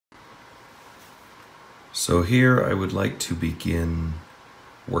So here I would like to begin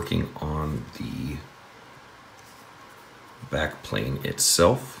working on the backplane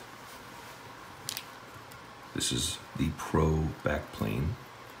itself. This is the Pro backplane.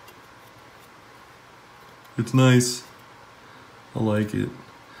 It's nice. I like it.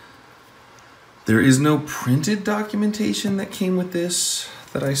 There is no printed documentation that came with this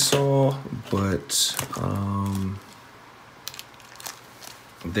that I saw, but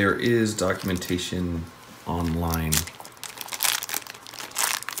there is documentation online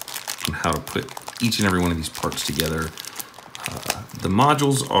on how to put each and every one of these parts together. The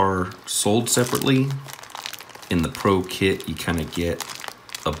modules are sold separately. In the Pro kit, you kind of get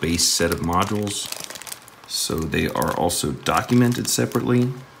a base set of modules, so they are also documented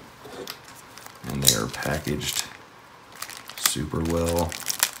separately, and they are packaged super well.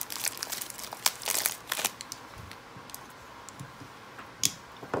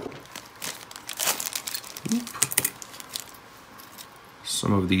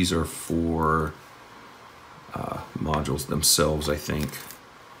 Some of these are for modules themselves, I think.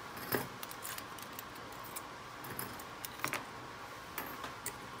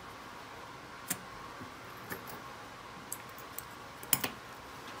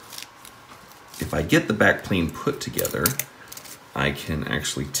 If I get the backplane put together, I can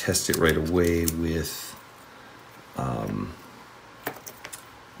actually test it right away with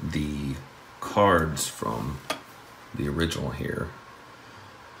the cards from the original here.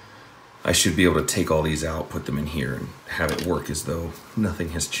 I should be able to take all these out, put them in here, and have it work as though nothing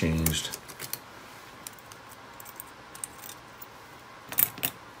has changed.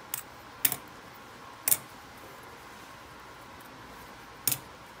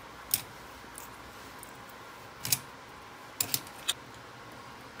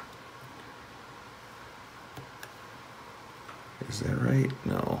 Is that right?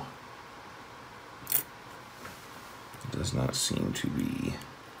 No. It does not seem to be.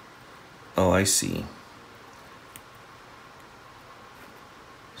 Oh, I see.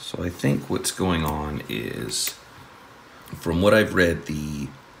 So I think what's going on is, from what I've read, the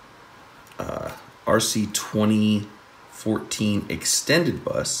RC2014 extended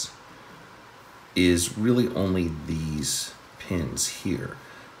bus is really only these pins here,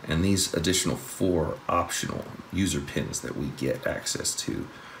 and these additional 4 optional user pins that we get access to.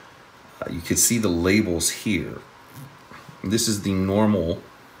 You can see the labels here. This is the normal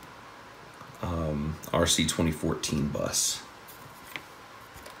RC2014 bus.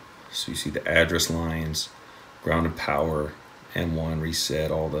 So you see the address lines, ground and power, M1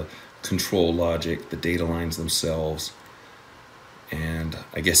 reset, all the control logic, the data lines themselves, and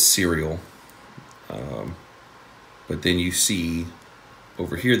I guess serial. But then you see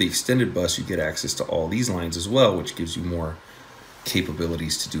over here the extended bus, you get access to all these lines as well, which gives you more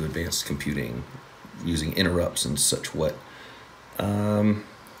capabilities to do advanced computing using interrupts and such what.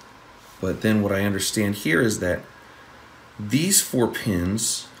 But then what I understand here is that these 4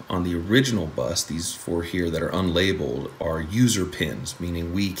 pins on the original bus, these 4 here that are unlabeled, are user pins,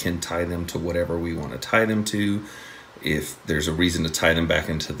 meaning we can tie them to whatever we want to tie them to. If there's a reason to tie them back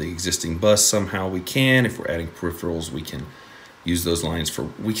into the existing bus somehow, we can. If we're adding peripherals, we can use those lines for,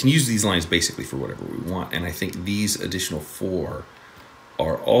 we can use these lines basically for whatever we want. And I think these additional 4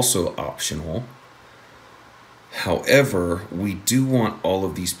 are also optional. However, we do want all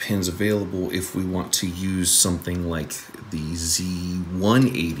of these pins available if we want to use something like the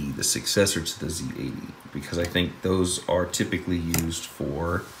Z180, the successor to the Z80, because I think those are typically used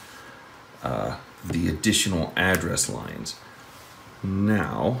for the additional address lines.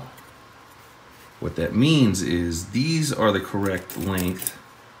 Now, what that means is these are the correct length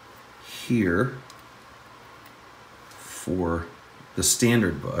here for the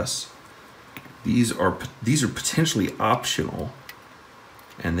standard bus. These are potentially optional,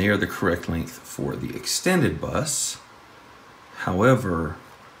 and they are the correct length for the extended bus. However,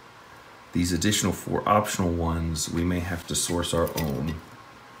 these additional 4 optional ones, we may have to source our own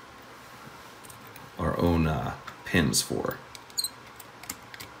pins for.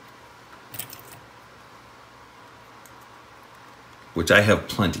 Which I have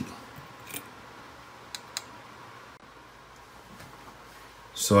plenty.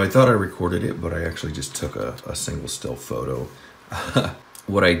 So I thought I recorded it, but I actually just took a single still photo.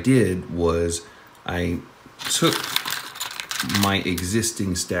 What I did was I took my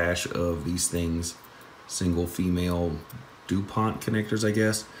existing stash of these things, single female DuPont connectors, I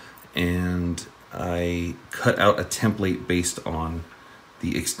guess, and I cut out a template based on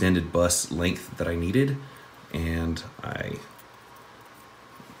the extended bus length that I needed, and I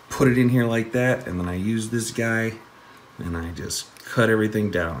put it in here like that, and then I used this guy and I just cut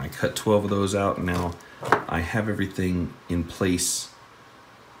everything down. I cut 12 of those out, and now I have everything in place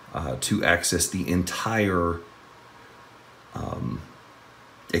to access the entire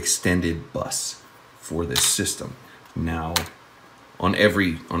extended bus for this system. Now, on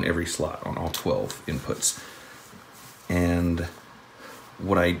every slot, on all 12 inputs. And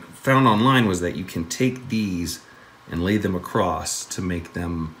what I found online was that you can take these and lay them across to make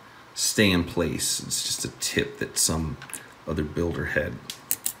them stay in place. It's just a tip that some other builder had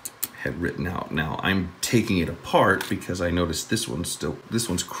written out. Now I'm taking it apart because I noticed this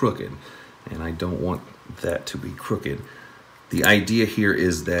one's crooked, and I don't want that to be crooked. The idea here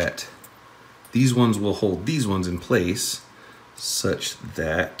is that these ones will hold these ones in place such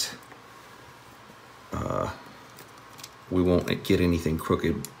that we won't get anything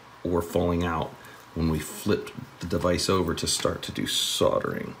crooked or falling out when we flip the device over to start to do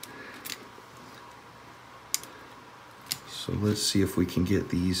soldering. So let's see if we can get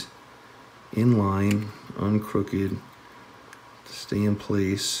these in line, uncrooked, stay in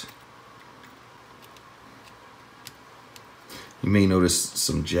place. You may notice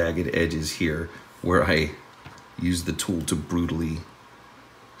some jagged edges here where I use the tool to brutally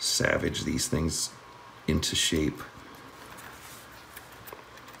savage these things into shape.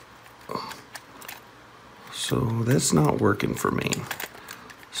 So that's not working for me.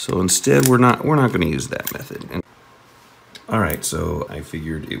 So instead, we're not going to use that method. And all right, so I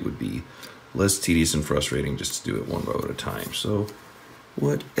figured it would be less tedious and frustrating just to do it one row at a time. So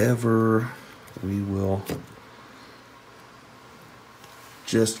whatever, we will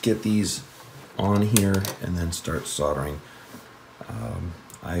just get these on here and then start soldering.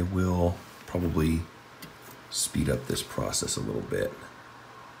 I will probably speed up this process a little bit,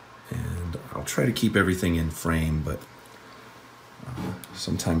 and I'll try to keep everything in frame, but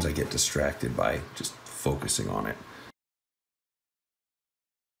sometimes I get distracted by just focusing on it.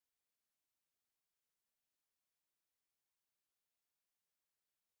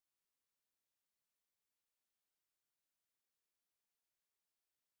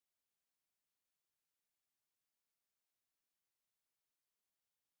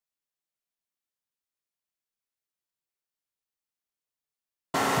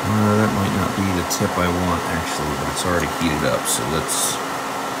 That might not be the tip I want actually, but it's already heated up, so let's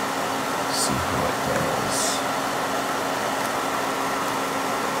see how it does.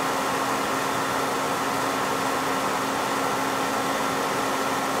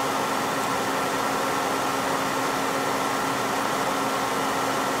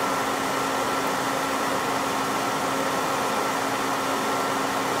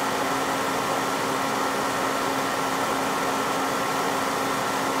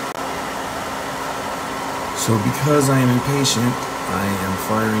 So because I am impatient, I am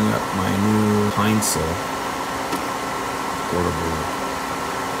firing up my new Heinzel portable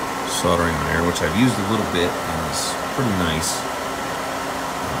soldering iron, which I've used a little bit and is pretty nice.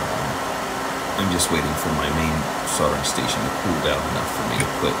 I'm just waiting for my main soldering station to cool down enough for me to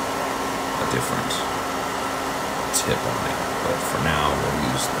put a different tip on it. But for now, we'll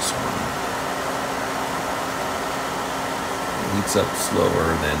use this one. It heats up slower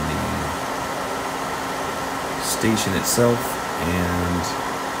than the station itself, and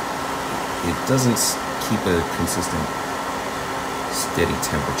it doesn't keep a consistent steady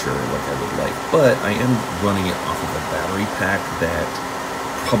temperature like I would like, but I am running it off of a battery pack that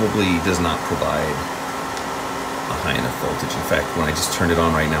probably does not provide a high enough voltage. In fact, when I just turned it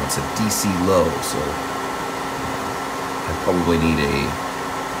on right now, it's a DC low, so I probably need a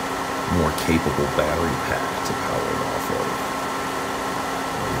more capable battery pack to power it off of.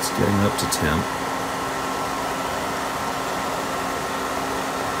 It's getting up to temp.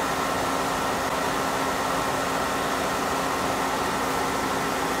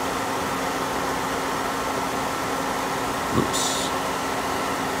 Oops.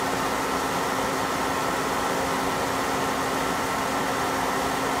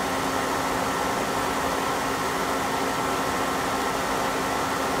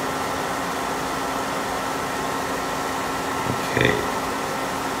 Okay.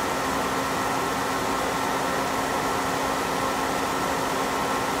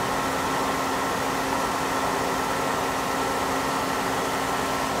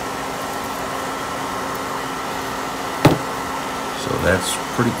 So that's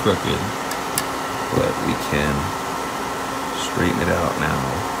pretty crooked, but we can straighten it out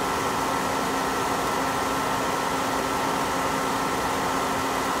now.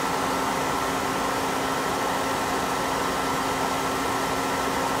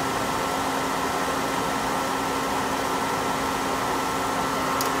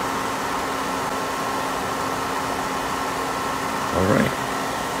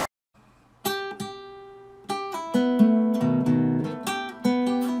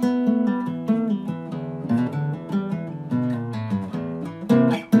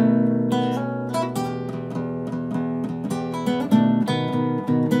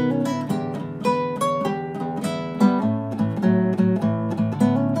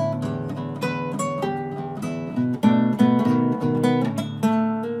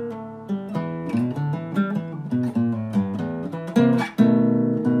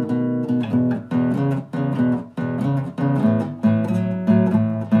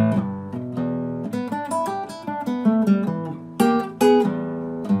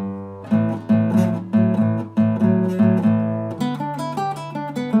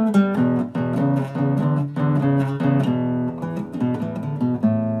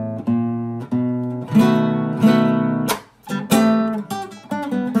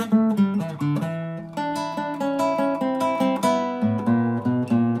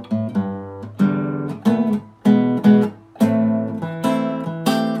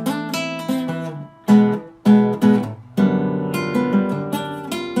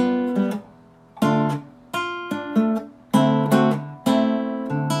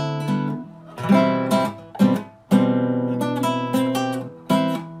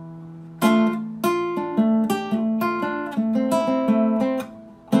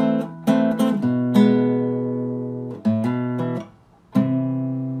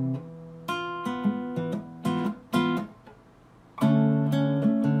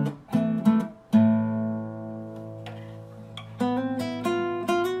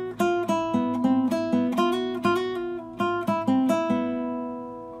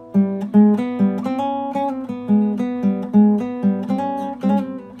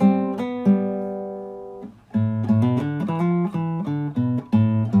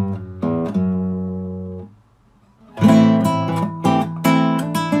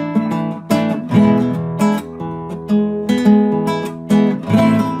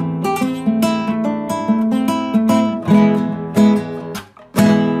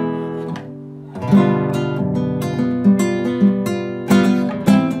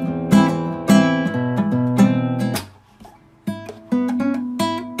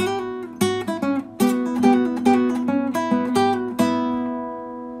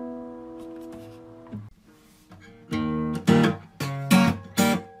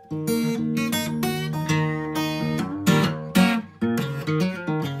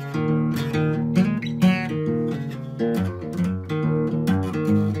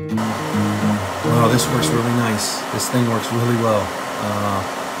 really well.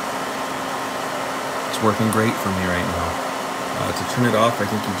 It's working great for me right now. To turn it off, I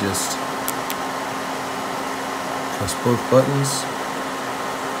think you just press both buttons.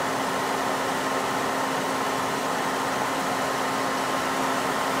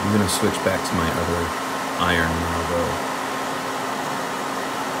 I'm going to switch back to my other iron now though.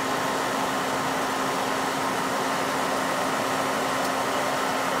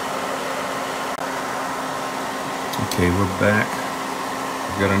 Okay, we're back.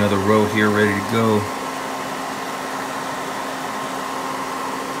 We've got another row here ready to go.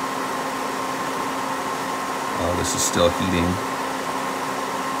 Oh, this is still heating.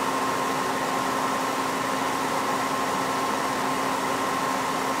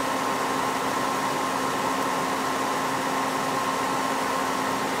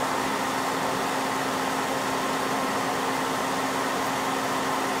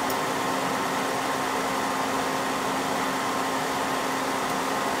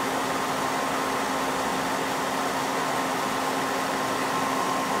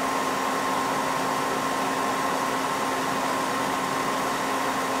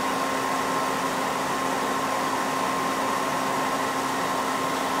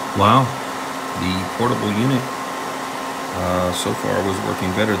 Wow, the portable unit so far was working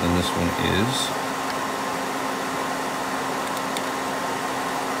better than this one is.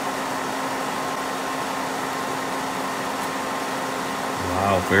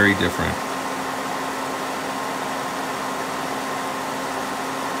 Wow, very different.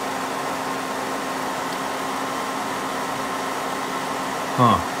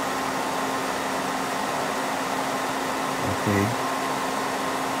 Huh. Okay.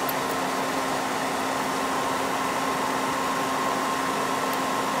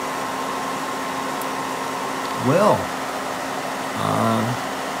 Well,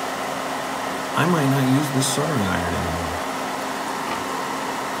 I might not use this soldering iron anymore.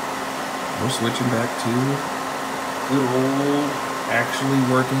 We're switching back to good old, actually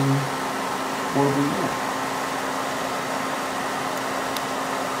working portable unit.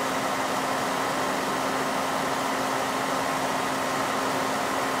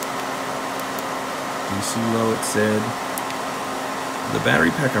 DC low, it said. The battery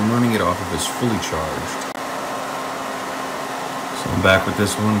pack I'm running it off of is fully charged. So I'm back with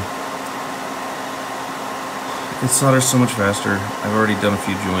this one. It solders so much faster. I've already done a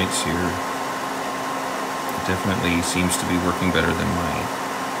few joints here. It definitely seems to be working better than my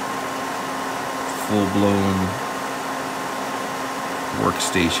full-blown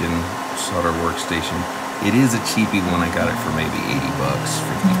workstation, solder workstation. It is a cheapie one. I got it for maybe 80 bucks,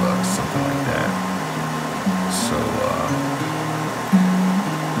 50 bucks, something like that. So,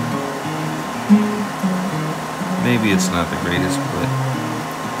 maybe it's not the greatest, but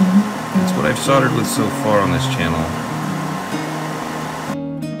it's what I've soldered with so far on this channel.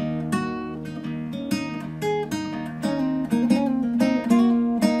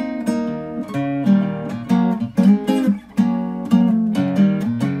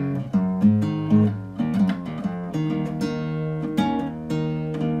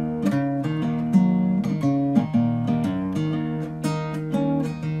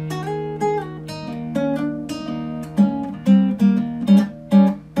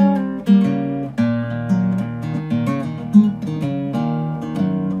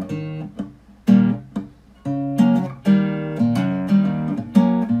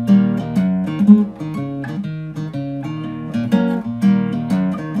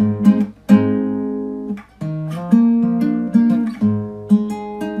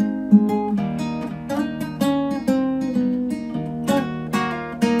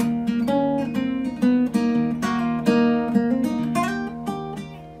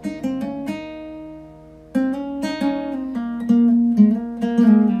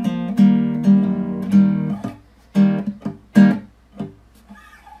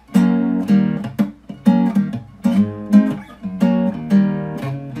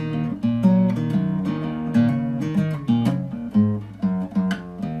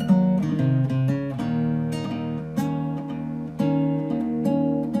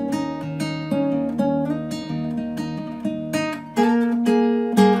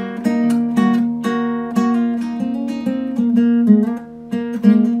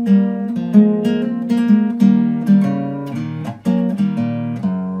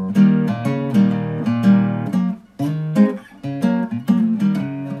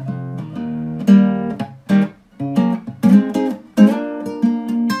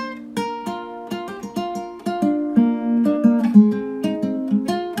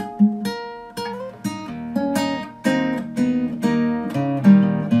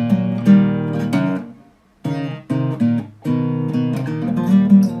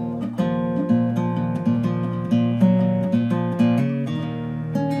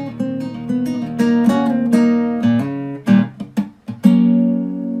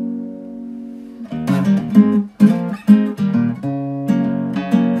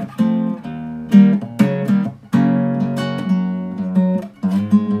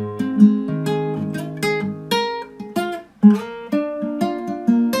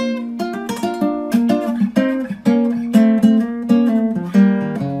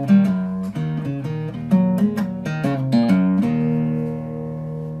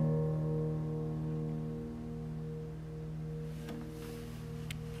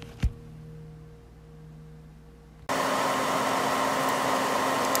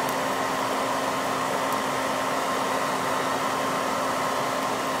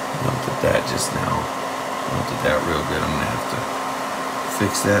 Melted that just now. Melted that real good. I'm gonna have to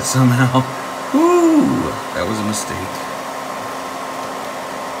fix that somehow. Woo! That was a mistake.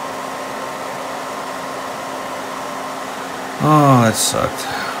 Oh, that sucked.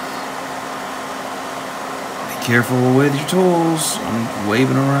 Be careful with your tools. I'm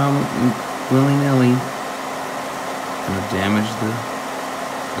waving around willy-nilly. Gonna damage the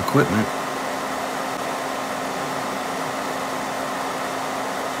equipment.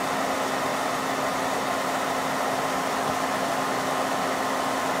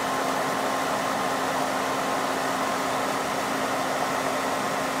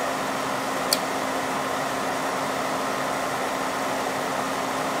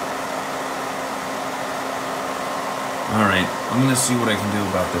 Alright, I'm going to see what I can do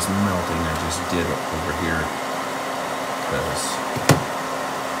about this melting I just did over here, because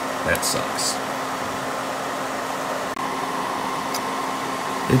that sucks.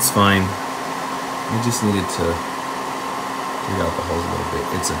 It's fine. I just needed to dig out the holes a little bit.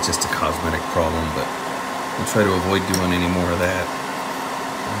 It's just a cosmetic problem, but I'll try to avoid doing any more of that.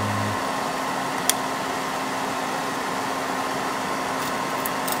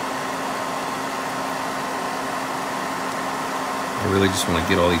 I really just want to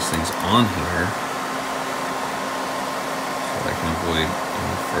get all these things on here so that I can avoid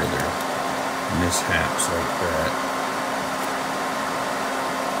any further mishaps like that.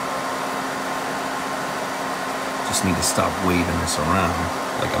 Just need to stop waving this around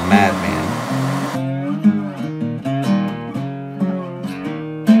like a madman.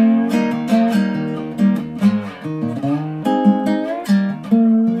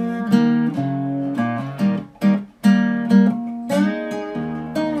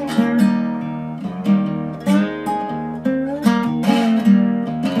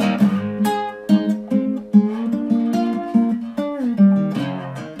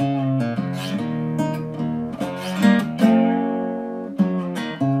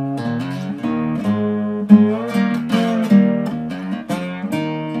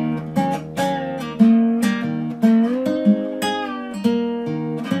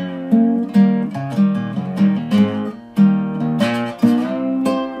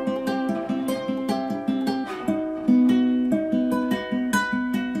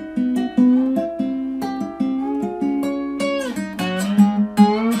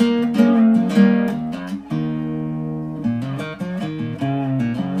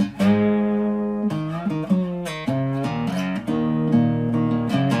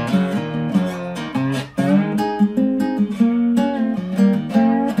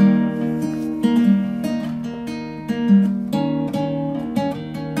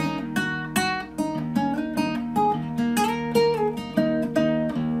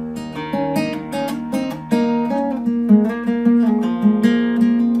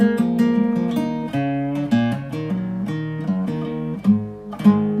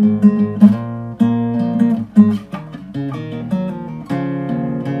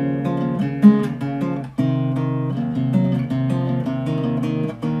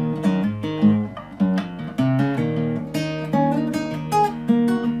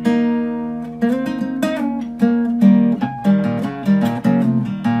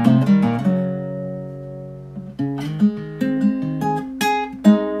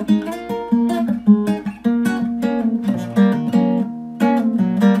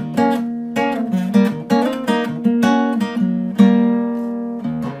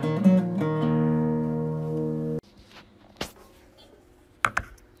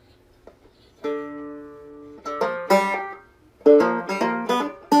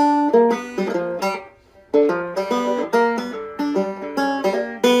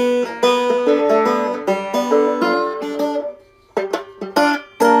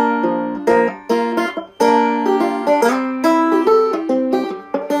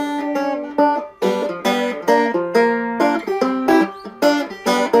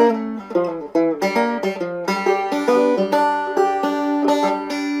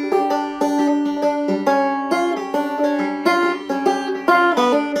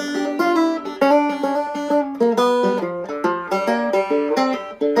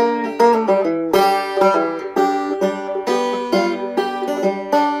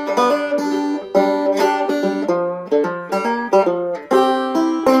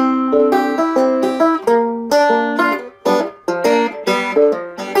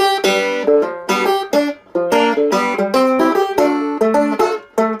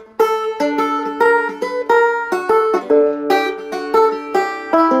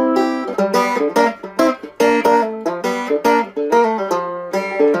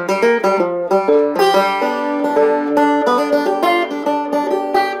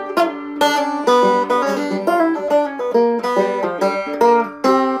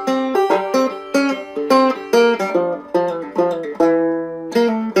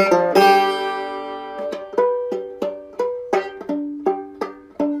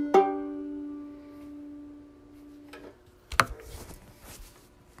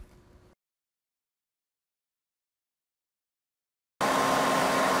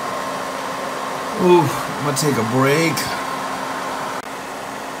 Ooh, I'm gonna take a break.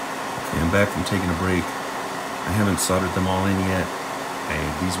 Okay, I'm back from taking a break. I haven't soldered them all in yet. Hey,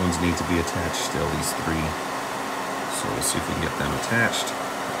 these ones need to be attached still, these 3. So we'll see if we can get them attached,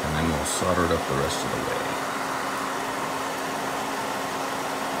 and then we'll solder it up the rest of the way.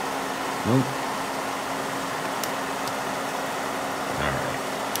 Nope. Alright.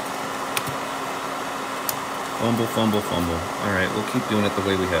 Fumble, fumble, fumble. Alright, we'll keep doing it the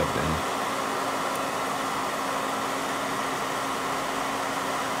way we have been.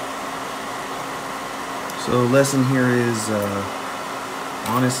 So lesson here is,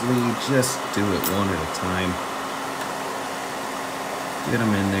 honestly, just do it one at a time. Get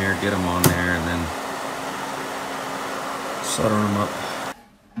them in there, get them on there, and then solder them up.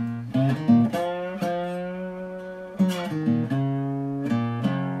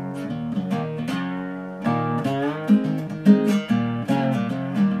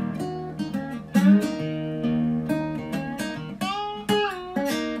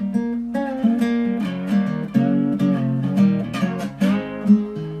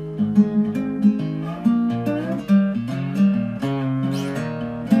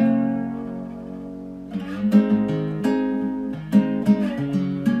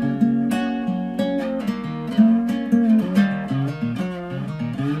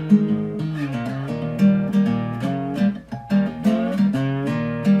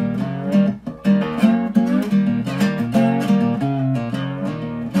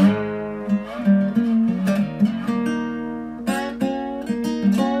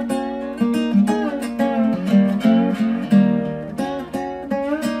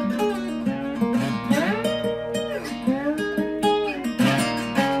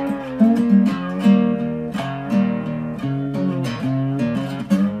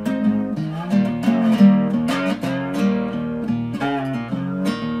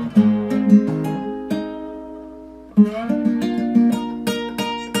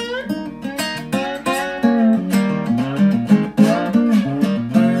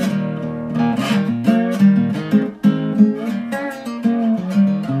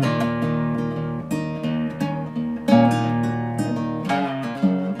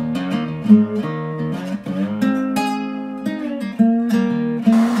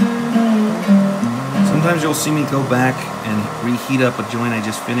 Sometimes you'll see me go back and reheat up a joint I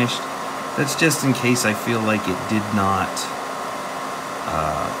just finished. That's just in case I feel like it did not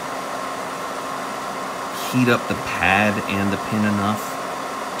heat up the pad and the pin enough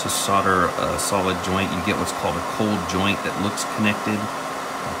to solder a solid joint. You get what's called a cold joint that looks connected,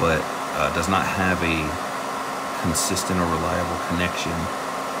 but does not have a consistent or reliable connection.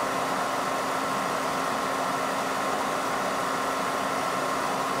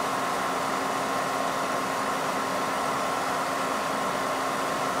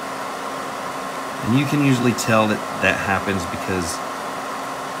 And you can usually tell that that happens because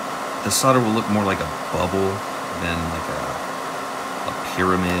the solder will look more like a bubble than like a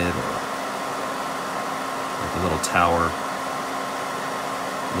pyramid or like a little tower,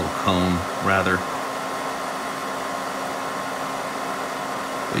 a little cone rather.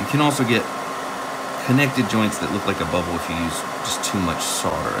 But you can also get connected joints that look like a bubble if you use just too much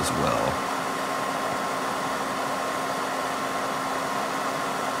solder as well.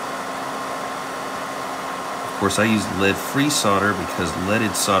 Of course, I use lead-free solder because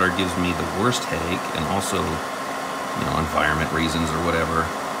leaded solder gives me the worst headache, and also, you know, environment reasons or whatever.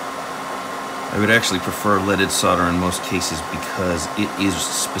 I would actually prefer leaded solder in most cases because it is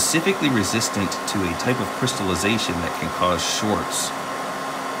specifically resistant to a type of crystallization that can cause shorts,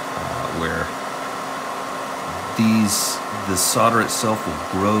 where the solder itself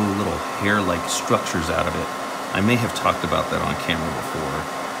will grow little hair-like structures out of it. I may have talked about that on camera before,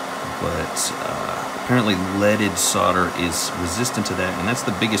 but apparently leaded solder is resistant to that, and that's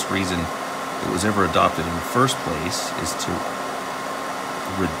the biggest reason it was ever adopted in the first place, is to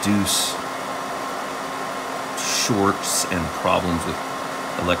reduce shorts and problems with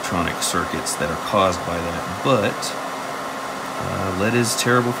electronic circuits that are caused by that. But lead is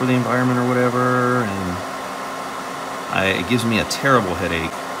terrible for the environment or whatever, and it gives me a terrible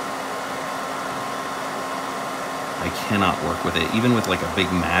headache. I cannot work with it. Even with like a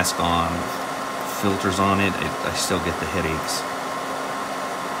big mask on, filters on it, I still get the headaches.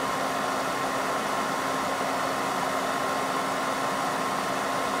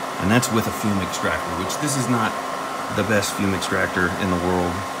 And that's with a fume extractor, which this is not the best fume extractor in the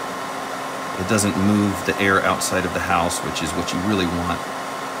world. It doesn't move the air outside of the house, which is what you really want.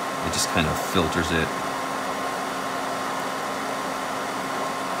 It just kind of filters it.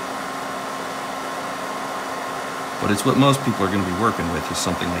 But it's what most people are going to be working with, is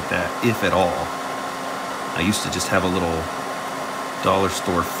something like that, if at all. I used to just have a little dollar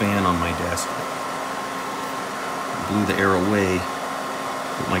store fan on my desk that blew the air away.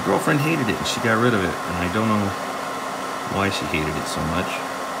 But my girlfriend hated it and she got rid of it, and I don't know why she hated it so much.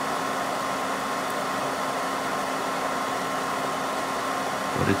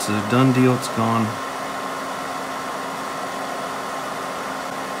 But it's a done deal, it's gone.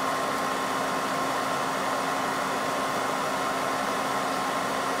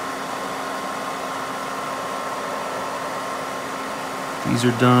 These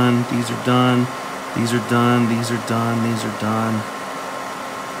are done, these are done, these are done, these are done, these are done.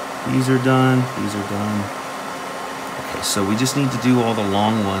 These are done, these are done. Okay, so we just need to do all the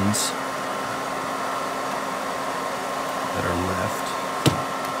long ones that are left.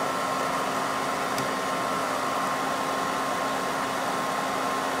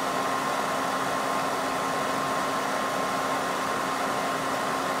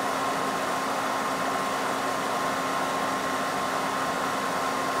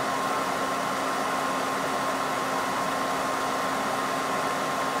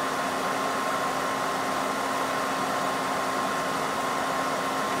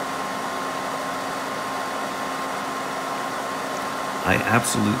 I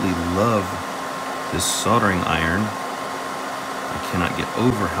absolutely love this soldering iron. I cannot get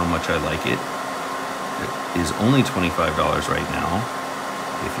over how much I like it. It is only $25 right now.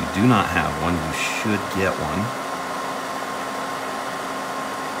 If you do not have one, you should get one.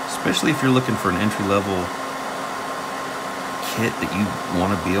 Especially if you're looking for an entry-level kit that you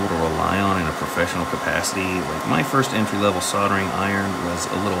want to be able to rely on in a professional capacity. Like my first entry-level soldering iron was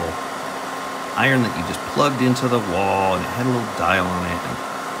a little iron that you just plugged into the wall, and it had a little dial on it, and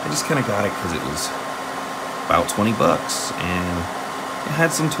I just kind of got it because it was about 20 bucks, and it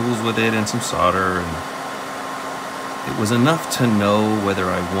had some tools with it and some solder, and it was enough to know whether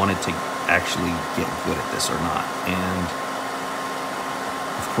I wanted to actually get good at this or not. And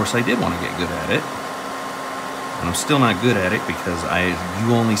of course I did want to get good at it, and I'm still not good at it because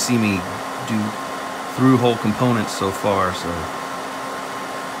you only see me do through-hole components so far, so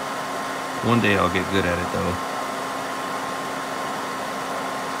one day I'll get good at it though.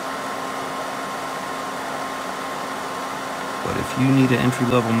 But if you need an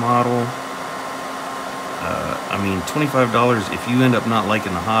entry-level model, I mean, $25, if you end up not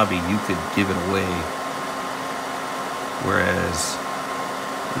liking the hobby, you could give it away. Whereas,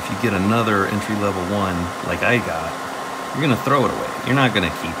 if you get another entry-level one, like I got, you're gonna throw it away. You're not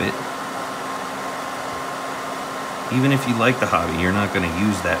gonna keep it. Even if you like the hobby, you're not going to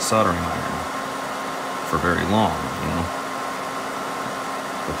use that soldering iron for very long, you know.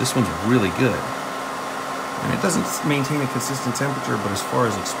 But this one's really good. And it doesn't maintain a consistent temperature, but as far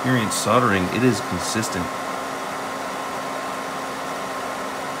as experience soldering, it is consistent.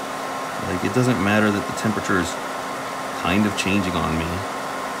 Like, it doesn't matter that the temperature is kind of changing on me.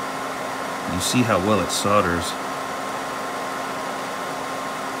 You see how well it solders.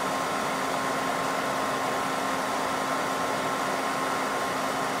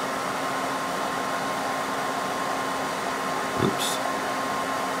 Oops.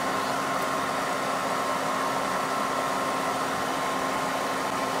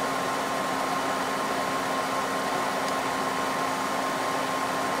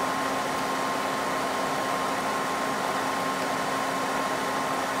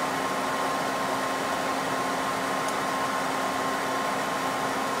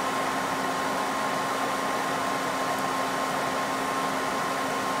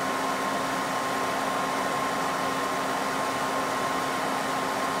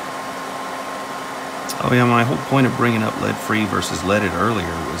 Oh yeah, my whole point of bringing up lead-free versus leaded earlier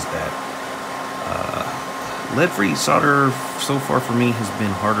was that lead-free solder so far for me has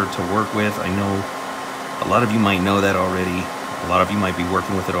been harder to work with. I know a lot of you might know that already. A lot of you might be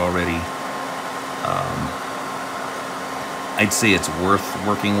working with it already. I'd say it's worth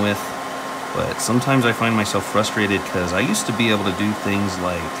working with, but sometimes I find myself frustrated because I used to be able to do things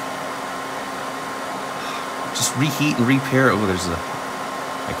like just reheat and repair. Oh,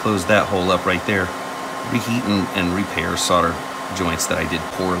 I closed that hole up right there. Reheat and repair solder joints that I did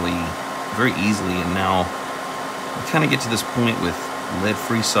poorly very easily, and now I kind of get to this point with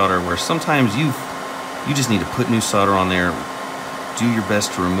lead-free solder where sometimes you just need to put new solder on there, do your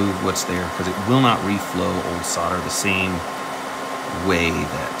best to remove what's there, because it will not reflow old solder the same way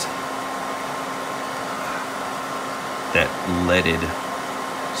that leaded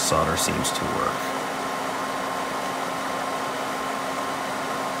solder seems to work.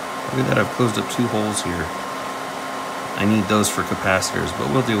 Look at that, I've closed up 2 holes here. I need those for capacitors,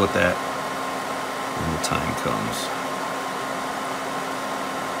 but we'll deal with that. when the time comes.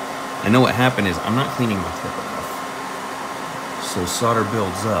 I know what happened is I'm not cleaning my tip enough. So solder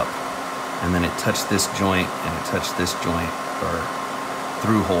builds up, and then it touched this joint, and it touched this joint, or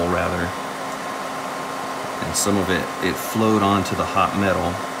through hole rather. And some of it flowed onto the hot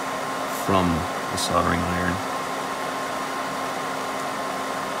metal from the soldering iron.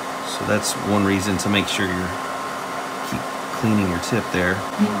 So that's one reason to make sure you keep cleaning your tip there.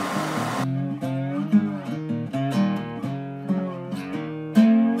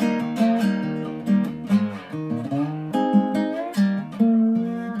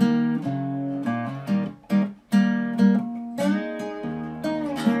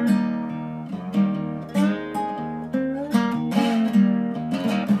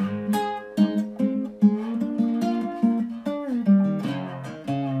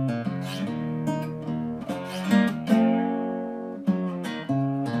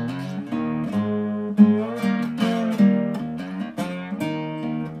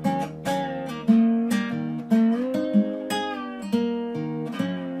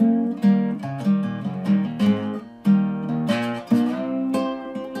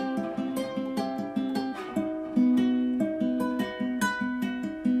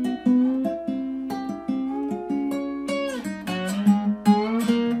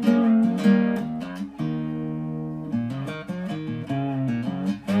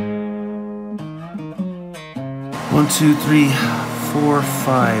 One, two, three, 4,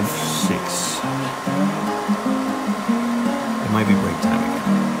 5, 6. It might be break time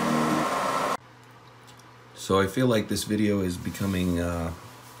again. So I feel like this video is becoming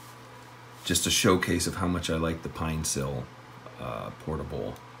just a showcase of how much I like the Pine Sill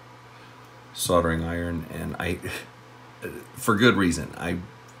portable soldering iron, and for good reason. I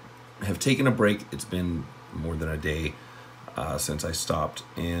have taken a break. It's been more than a day since I stopped,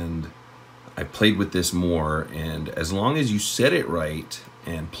 and I played with this more, and as long as you set it right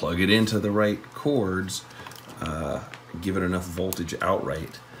and plug it into the right cords, give it enough voltage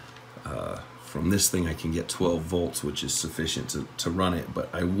outright, from this thing I can get 12 volts, which is sufficient to run it. But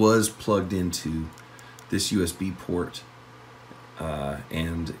I was plugged into this USB port,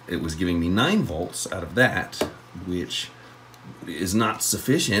 and it was giving me 9 volts out of that, which is not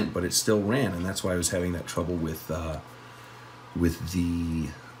sufficient, but it still ran, and that's why I was having that trouble with the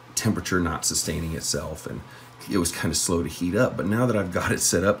temperature not sustaining itself, and it was kind of slow to heat up. But now that I've got it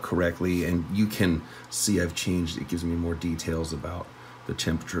set up correctly, and you can see I've changed, it gives me more details about the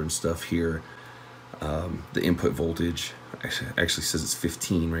temperature and stuff here. The input voltage actually says it's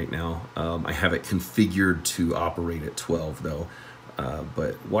 15 right now. I have it configured to operate at 12 though,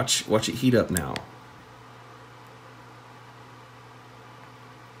 but watch it heat up now.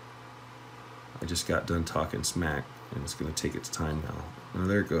 I just got done talking smack, and it's going to take its time now. Oh,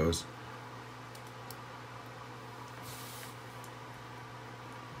 there it goes.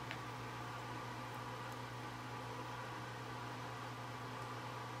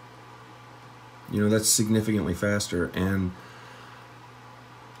 You know, that's significantly faster, and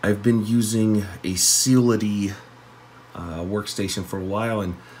I've been using a Seality workstation for a while,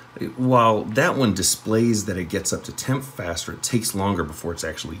 and while that one displays that it gets up to temp faster, it takes longer before it's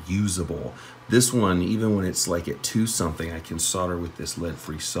actually usable. This one, even when it's like at 2 something, I can solder with this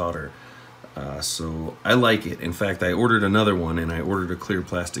lead-free solder. So I like it. In fact, I ordered another one, and I ordered a clear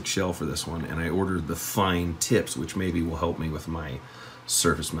plastic shell for this one, and I ordered the fine tips, which maybe will help me with my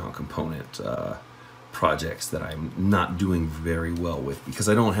surface mount component projects that I'm not doing very well with, because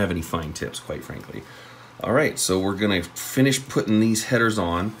I don't have any fine tips, quite frankly. All right, so we're gonna finish putting these headers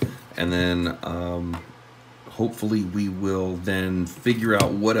on, and then hopefully we will then figure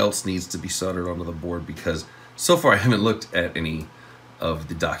out what else needs to be soldered onto the board, because so far I haven't looked at any of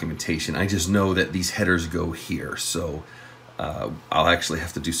the documentation. I just know that these headers go here, so I'll actually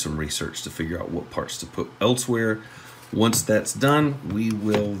have to do some research to figure out what parts to put elsewhere. Once that's done, we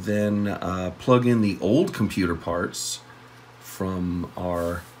will then plug in the old computer parts from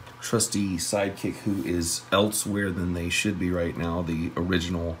our trusty sidekick, who is elsewhere than they should be right now, the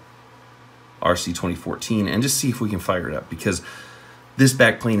original RC2014, and just see if we can fire it up, because this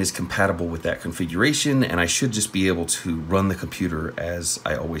backplane is compatible with that configuration, and I should just be able to run the computer as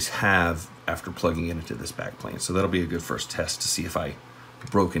I always have after plugging it into this backplane. So that'll be a good first test to see if I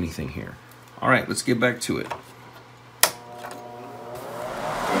broke anything here. All right, let's get back to it.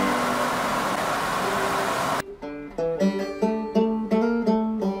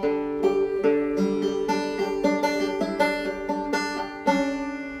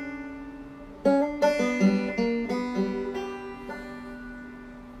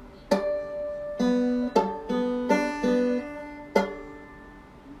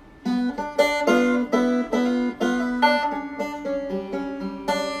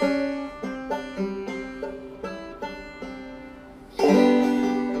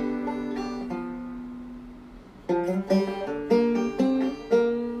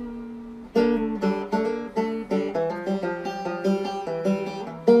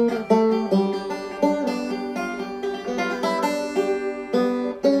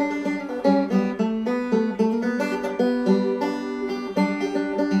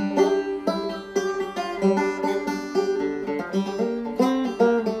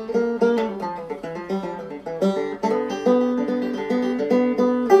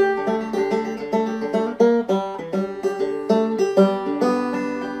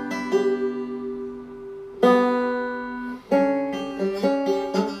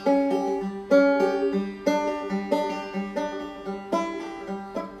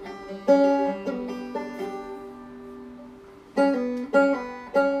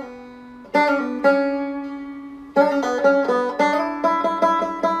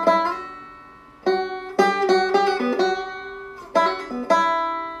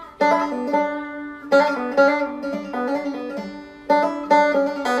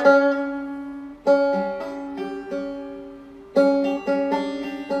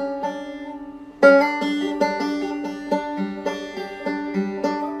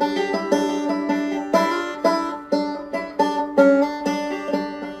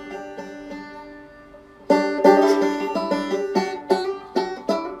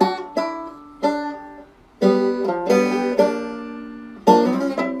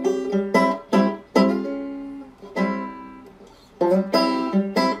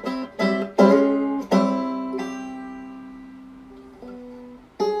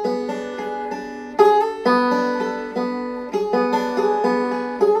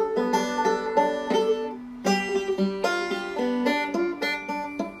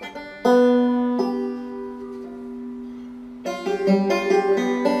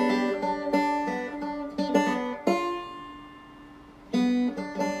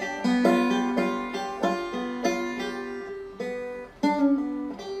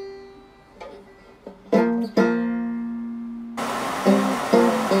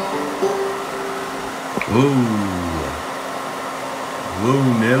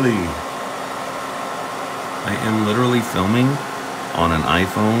 Whoa, Nelly. I am literally filming on an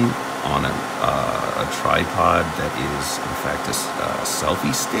iPhone on a tripod that is, in fact, a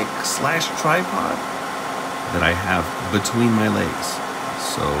selfie stick slash tripod that I have between my legs.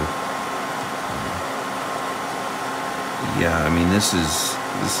 So, yeah, I mean, this is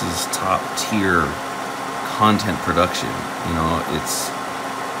top tier content production. You know, it's,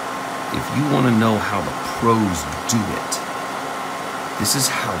 if you want to know how the pros do it, this is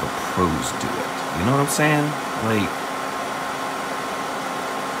how the pros do it. You know what I'm saying? Like,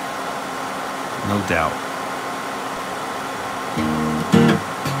 no doubt.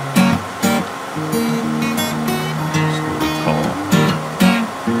 That's what we call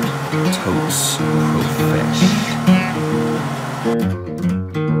totes profesh.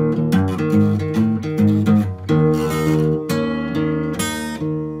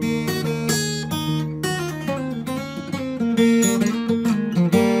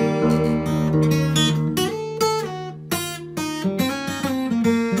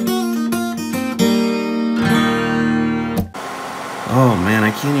 Oh man,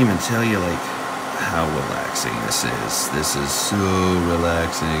 I can't even tell you like how relaxing this is. This is so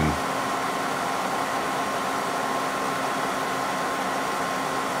relaxing.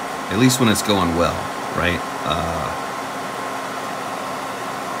 At least when it's going well, right?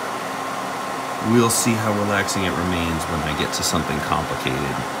 We'll see how relaxing it remains when I get to something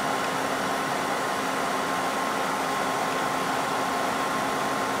complicated.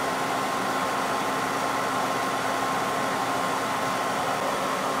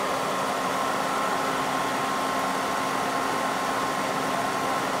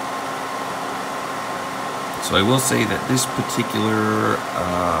 So I will say that this particular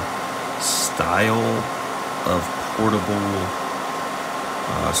style of portable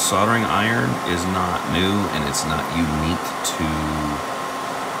soldering iron is not new, and it's not unique to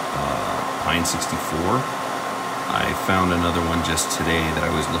Pine 64. I found another one just today that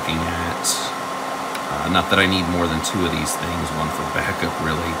I was looking at. Not that I need more than 2 of these things, one for backup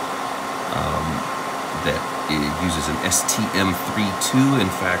really, that it uses an STM32.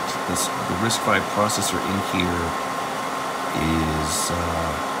 In fact, the RISC-V processor in here is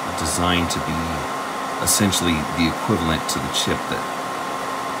designed to be essentially the equivalent to the chip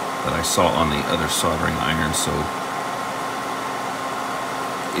that I saw on the other soldering iron. So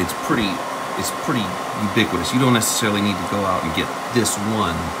it's pretty ubiquitous. You don't necessarily need to go out and get this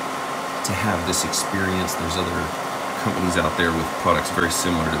one to have this experience. There's other companies out there with products very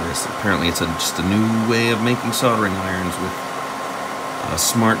similar to this. Apparently it's just a new way of making soldering irons with a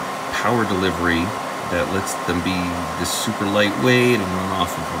smart power delivery that lets them be this super lightweight and run off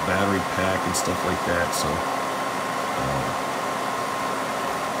of a battery pack and stuff like that. So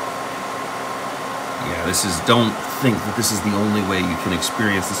yeah, don't think that this is the only way you can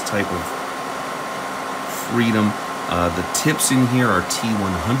experience this type of freedom. The tips in here are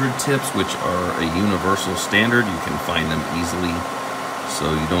T100 tips, which are a universal standard. You can find them easily,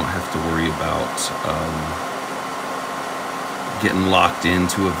 so you don't have to worry about getting locked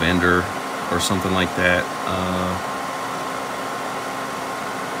into a vendor or something like that.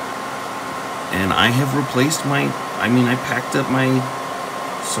 And I have replaced I packed up my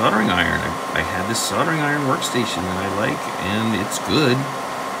soldering iron. I had this soldering iron workstation that I like, and it's good,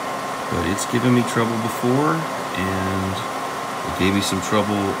 but it's given me trouble before, and it gave me some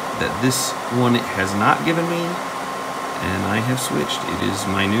trouble that this one has not given me, and I have switched. It is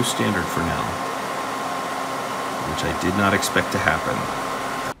my new standard for now, which I did not expect to happen.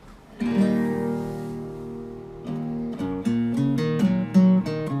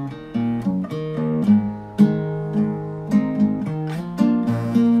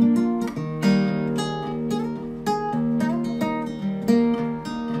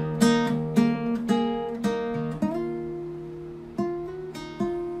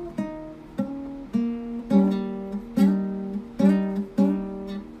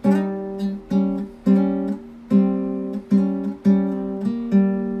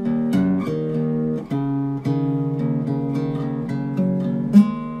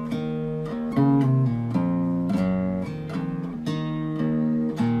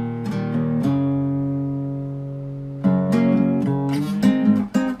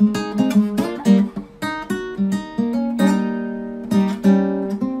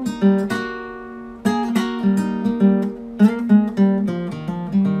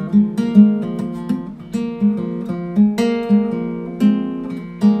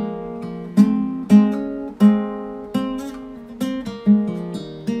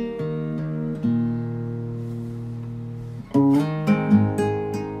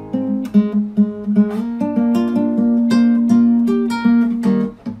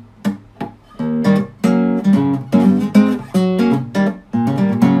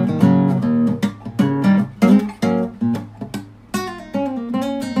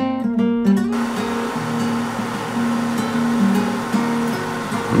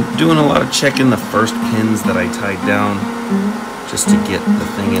 Doing a lot of checking the first pins that I tied down just to get the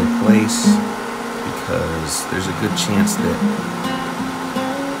thing in place, because there's a good chance that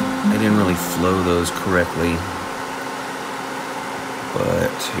I didn't really flow those correctly. But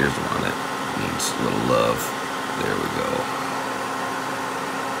here's one that needs a little love. There we go.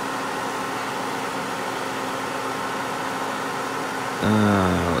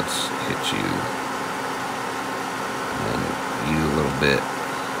 Let's hit you. And you a little bit.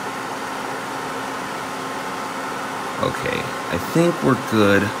 Okay, I think we're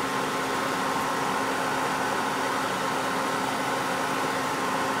good.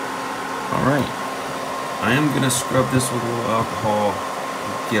 All right. I am gonna scrub this with a little alcohol,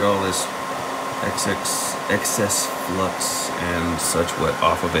 get all this excess flux and such what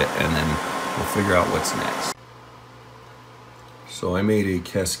off of it, and then we'll figure out what's next. So I made a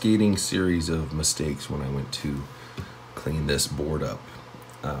cascading series of mistakes when I went to clean this board up.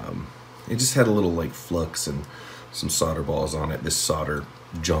 It just had a little like flux and some solder balls on it. This solder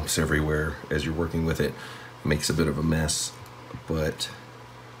jumps everywhere as you're working with it, makes a bit of a mess, but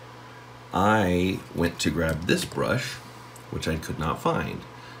I went to grab this brush, which I could not find,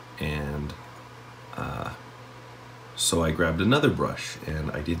 and so I grabbed another brush, and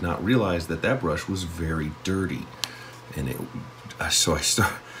I did not realize that that brush was very dirty, and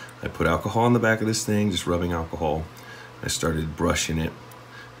I put alcohol on the back of this thing, just rubbing alcohol. I started brushing it,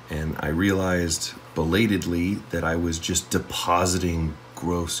 and I realized belatedly that I was just depositing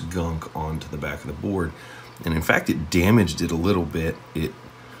gross gunk onto the back of the board, and in fact it damaged it a little bit. It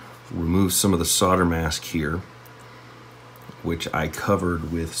removed some of the solder mask here, which I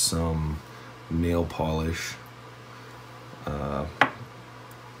covered with some nail polish,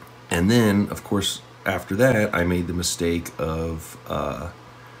 and then of course after that I made the mistake of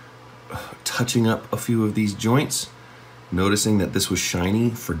touching up a few of these joints, noticing that this was shiny,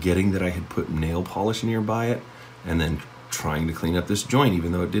 forgetting that I had put nail polish nearby it, and then trying to clean up this joint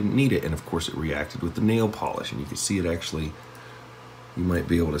even though it didn't need it, and of course it reacted with the nail polish, and you can see it actually. You might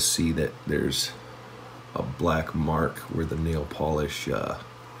be able to see that there's a black mark where the nail polish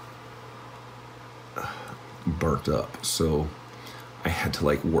burnt up. So I had to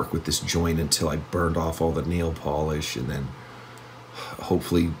like work with this joint until I burned off all the nail polish, and then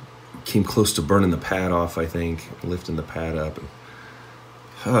hopefully came close to burning the pad off, I think, lifting the pad up. And,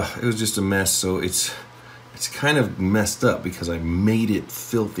 it was just a mess. So it's kind of messed up because I made it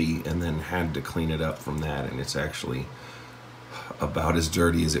filthy and then had to clean it up from that, and it's actually about as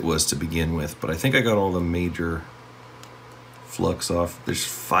dirty as it was to begin with. But I think I got all the major flux off. There's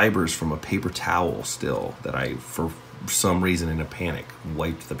fibers from a paper towel still that I, for some reason in a panic,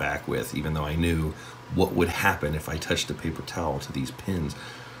 wiped the back with, even though I knew what would happen if I touched a paper towel to these pins.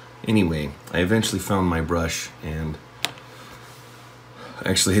 Anyway, I eventually found my brush, and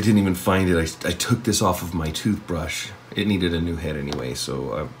actually I didn't even find it. I took this off of my toothbrush. It needed a new head anyway,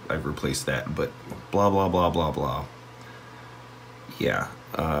 so I've replaced that, but blah, blah, blah, blah, blah. Yeah,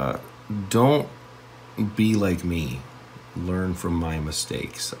 don't be like me. Learn from my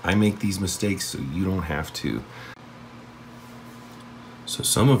mistakes. I make these mistakes so you don't have to. So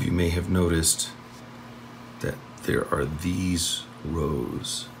some of you may have noticed that there are these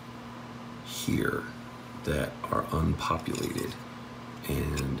rows here that are unpopulated.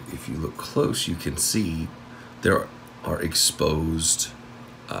 And if you look close, you can see there are exposed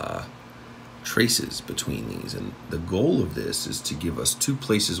traces between these, and the goal of this is to give us two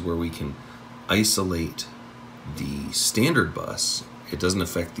places where we can isolate the standard bus. It doesn't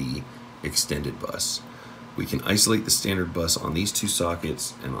affect the extended bus. We can isolate the standard bus on these two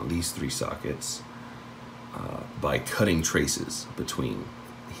sockets and on these three sockets by cutting traces between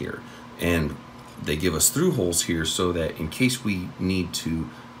here, and they give us through holes here so that in case we need to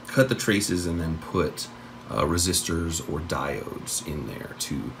cut the traces and then put resistors or diodes in there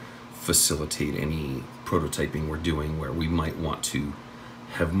to facilitate any prototyping we're doing where we might want to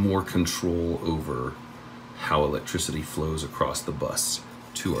have more control over how electricity flows across the bus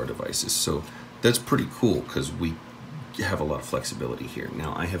to our devices. So that's pretty cool because we have a lot of flexibility here.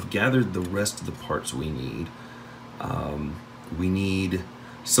 Now I have gathered the rest of the parts we need. We need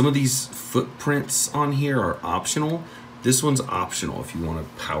some of these footprints on here are optional. This one's optional if you want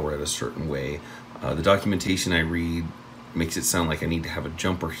to power it a certain way. The documentation I read makes it sound like I need to have a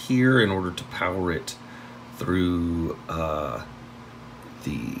jumper here in order to power it through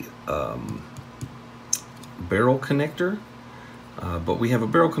the barrel connector. But we have a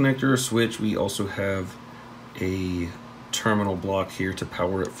barrel connector, a switch. We also have a terminal block here to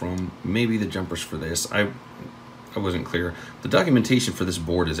power it from. Maybe the jumpers for this. I wasn't clear. The documentation for this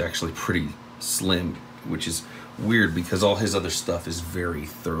board is actually pretty slim, which is weird because all his other stuff is very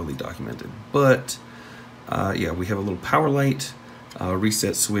thoroughly documented. But yeah, we have a little power light,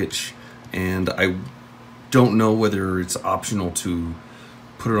 reset switch, and I don't know whether it's optional to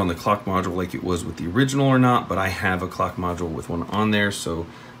put it on the clock module like it was with the original or not, but I have a clock module with one on there, so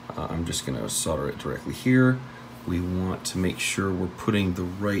I'm just gonna solder it directly here. We want to make sure we're putting the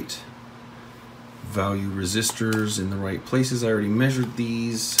right value resistors in the right places. I already measured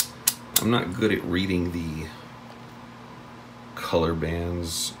these. I'm not good at reading the color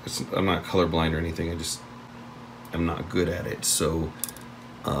bands. I'm not colorblind or anything, I'm not good at it, so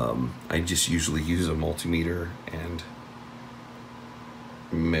I just usually use a multimeter and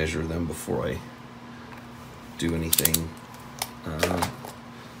measure them before I do anything.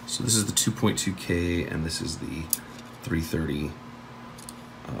 So this is the 2.2K and this is the 330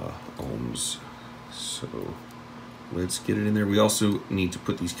 ohms. So let's get it in there. We also need to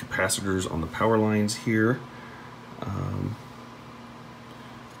put these capacitors on the power lines here.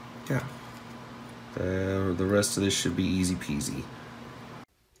 Yeah, the rest of this should be easy peasy.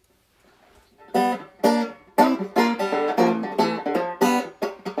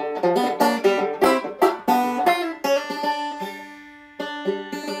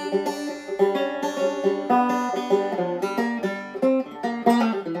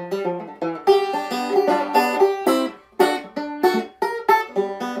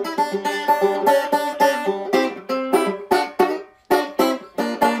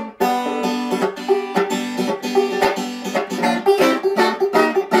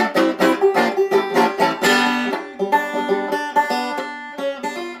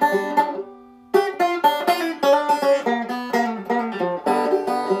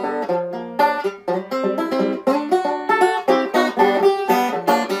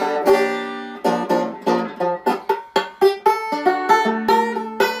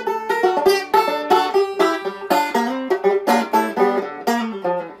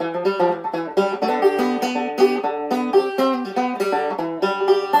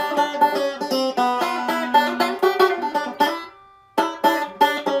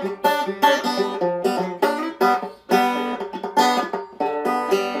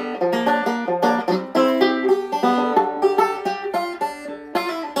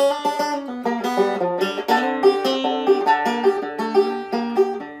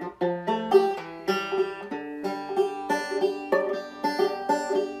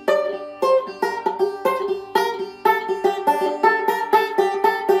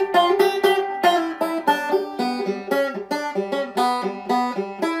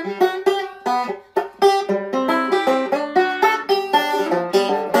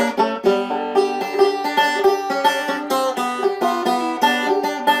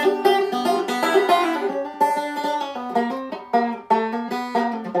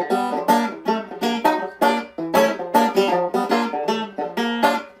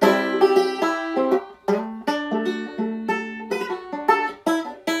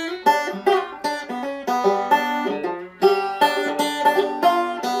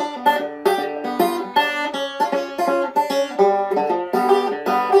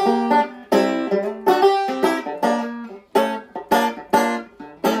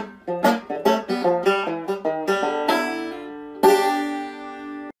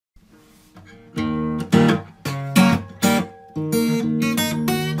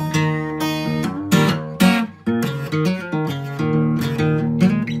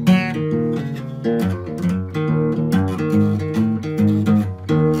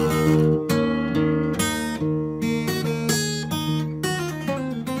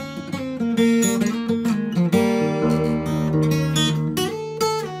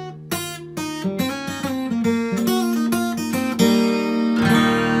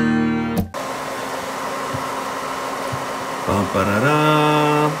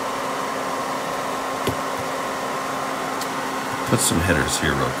 Ba-da-da. Put some headers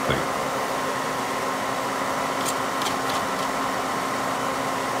here real quick.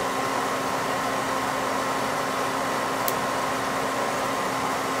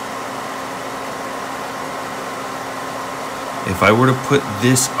 If I were to put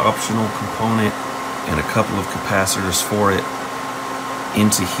this optional component and a couple of capacitors for it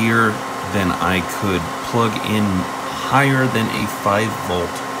into here, then I could plug in higher than a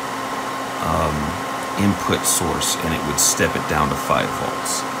 5-volt input source and it would step it down to 5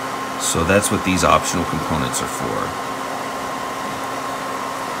 volts. So that's what these optional components are for.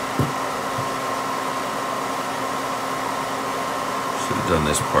 Should have done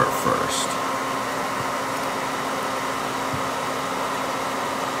this part first.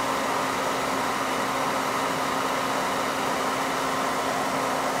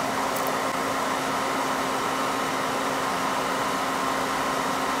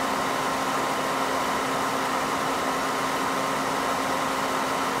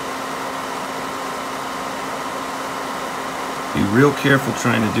 real careful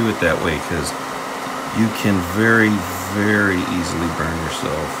trying to do it that way, because you can very, very easily burn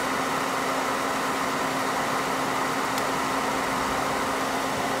yourself.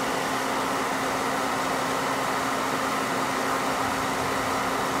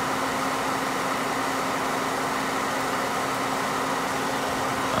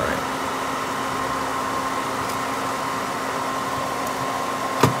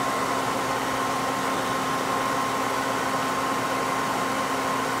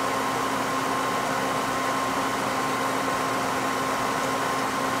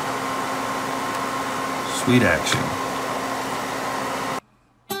 Sweet action.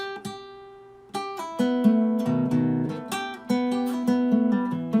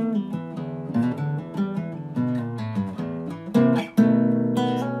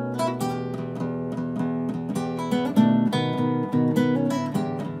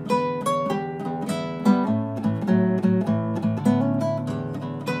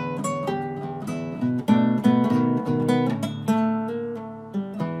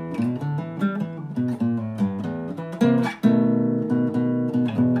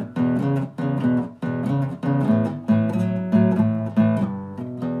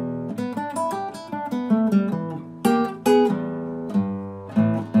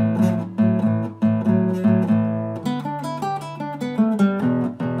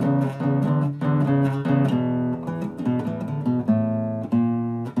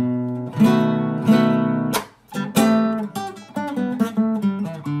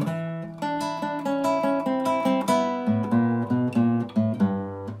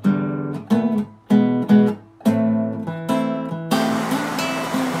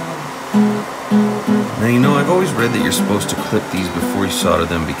 Now, you know, I've always read that you're supposed to clip these before you solder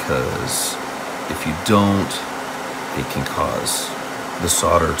them, because if you don't, it can cause the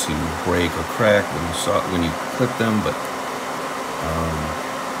solder to break or crack when you clip them. But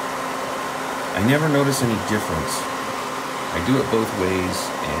I never notice any difference. I do it both ways,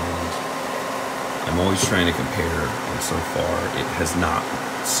 and I'm always trying to compare, and so far it has not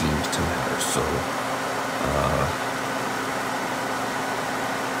seemed to matter. So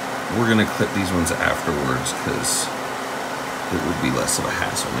we're gonna clip these ones afterwards, because it would be less of a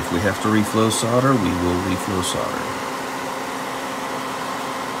hassle. If we have to reflow solder, we will reflow solder.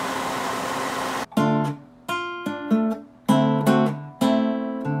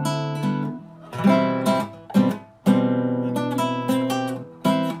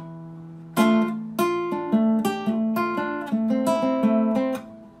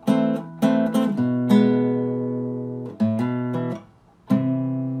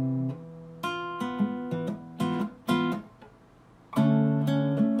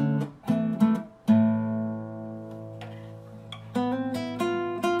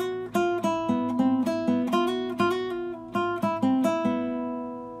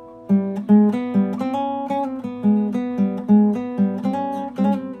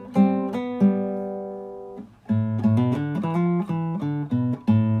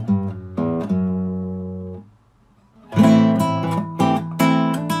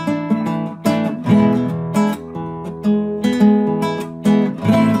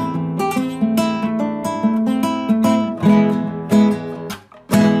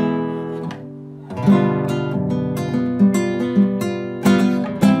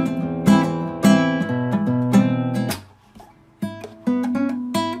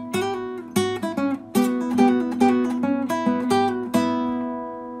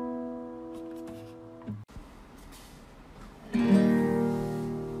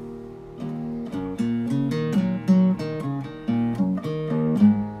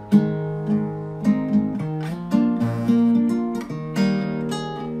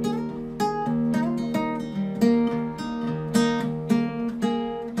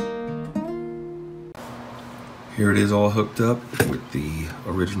 Here it is, all hooked up with the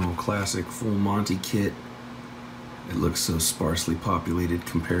original classic full Monty kit. It looks so sparsely populated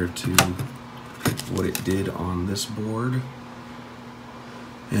compared to what it did on this board.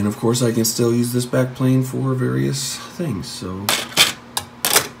 And of course I can still use this backplane for various things, so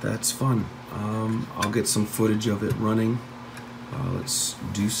that's fun. I'll get some footage of it running. Let's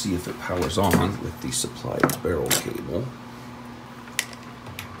see if it powers on with the supplied barrel cable.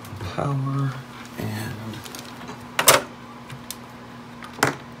 Power and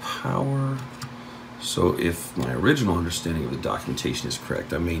power. So if my original understanding of the documentation is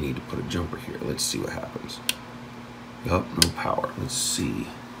correct, I may need to put a jumper here. Let's see what happens. Yup, no power. Let's see.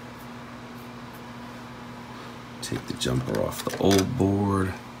 Take the jumper off the old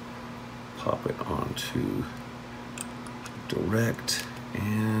board, pop it onto direct,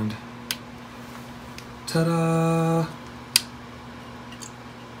 and ta-da!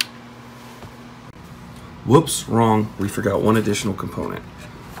 Whoops, wrong. We forgot one additional component.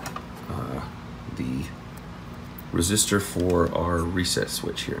 The resistor for our reset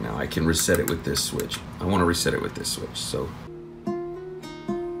switch here. Now I can reset it with this switch. I want to reset it with this switch. So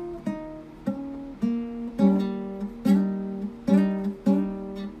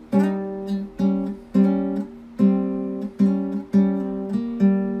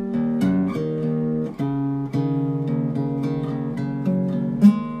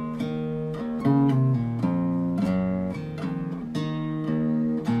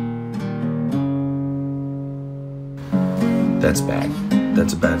that's bad.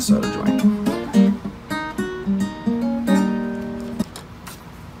 That's a bad solder joint.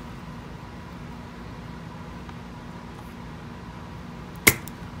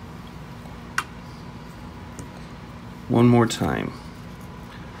 One more time.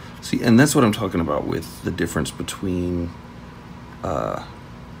 See, and that's what I'm talking about with the difference between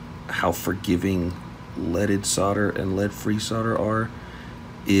how forgiving leaded solder and lead-free solder are.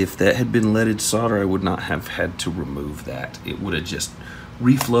 If that had been leaded solder, I would not have had to remove that. It would have just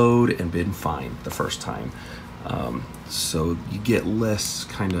reflowed and been fine the first time. So you get less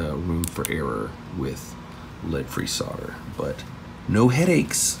kind of room for error with lead-free solder, but no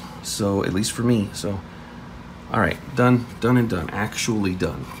headaches. So at least for me. So, all right, done and done, actually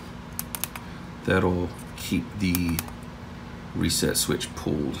done. That'll keep the reset switch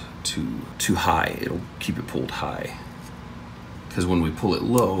pulled to high. It'll keep it pulled high. Because when we pull it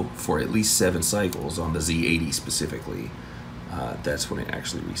low for at least 7 cycles on the Z80 specifically, that's when it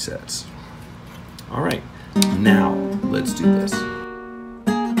actually resets. All right, now let's do this.